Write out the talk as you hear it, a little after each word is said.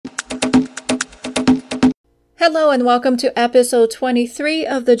Hello and welcome to episode 23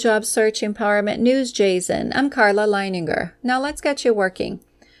 of the Job Search Empowerment News JSON. I'm Carla Leininger. Now let's get you working.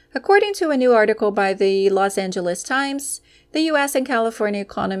 According to a new article by the Los Angeles Times, the U.S. and California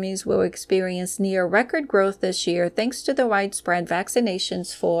economies will experience near record growth this year thanks to the widespread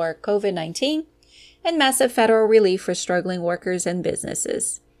vaccinations for COVID-19 and massive federal relief for struggling workers and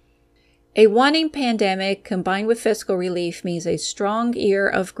businesses. A waning pandemic combined with fiscal relief means a strong year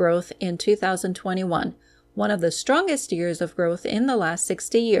of growth in 2021. One of the strongest years of growth in the last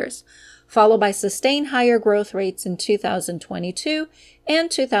 60 years, followed by sustained higher growth rates in 2022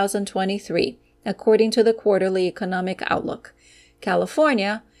 and 2023, according to the Quarterly Economic Outlook.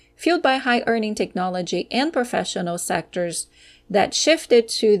 California, fueled by high-earning technology and professional sectors that shifted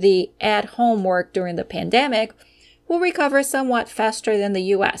to the at-home work during the pandemic, will recover somewhat faster than the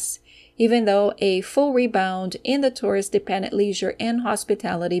U.S., even though a full rebound in the tourist-dependent leisure and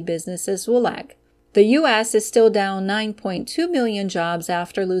hospitality businesses will lag. The U.S. is still down 9.2 million jobs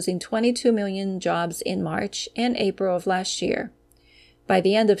after losing 22 million jobs in March and April of last year. By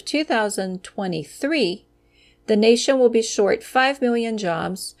the end of 2023, the nation will be short 5 million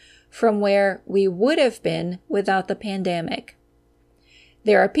jobs from where we would have been without the pandemic.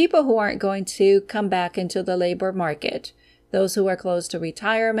 There are people who aren't going to come back into the labor market, those who are close to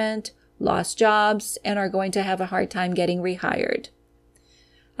retirement, lost jobs, and are going to have a hard time getting rehired.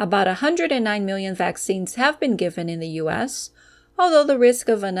 About 109 million vaccines have been given in the U.S., although the risk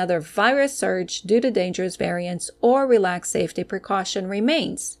of another virus surge due to dangerous variants or relaxed safety precaution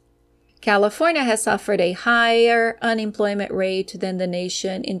remains. California has suffered a higher unemployment rate than the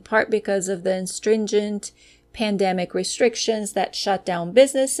nation, in part because of the stringent pandemic restrictions that shut down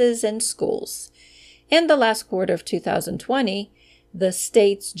businesses and schools. In the last quarter of 2020, the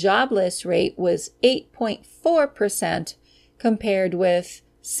state's jobless rate was 8.4% compared with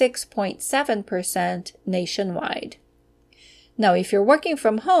 6.7% nationwide. Now, if you're working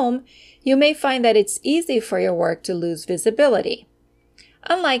from home, you may find that it's easy for your work to lose visibility.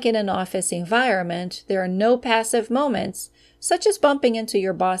 Unlike in an office environment, there are no passive moments, such as bumping into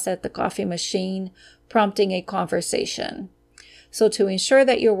your boss at the coffee machine, prompting a conversation. So to ensure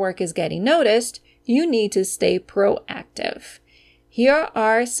that your work is getting noticed, you need to stay proactive. Here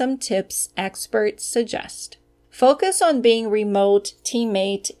are some tips experts suggest. Focus on being remote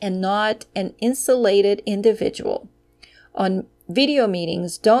teammate and not an insulated individual. On video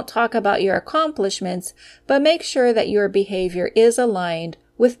meetings, don't talk about your accomplishments, but make sure that your behavior is aligned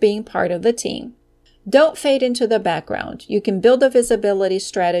with being part of the team. Don't fade into the background. You can build a visibility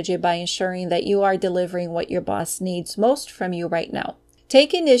strategy by ensuring that you are delivering what your boss needs most from you right now.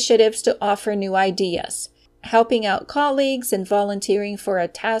 Take initiatives to offer new ideas, helping out colleagues and volunteering for a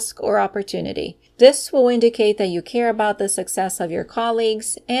task or opportunity. This will indicate that you care about the success of your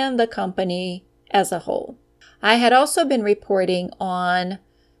colleagues and the company as a whole. I had also been reporting on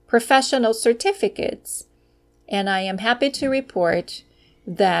professional certificates, and I am happy to report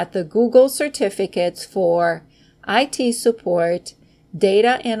that the Google certificates for IT support,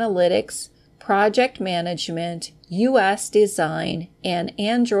 data analytics, project management, UX design, and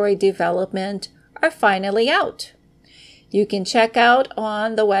Android development are finally out. You can check out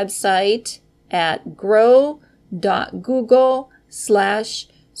on the website at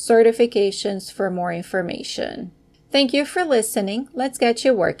grow.google/certifications for more information. Thank you for listening. Let's get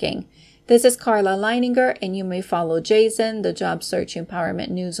you working. This is Carla Leininger, and you may follow JSON, the Job Search Empowerment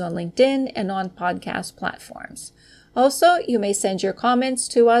News on LinkedIn and on podcast platforms. Also, you may send your comments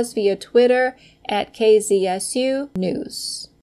to us via Twitter at KZSU News.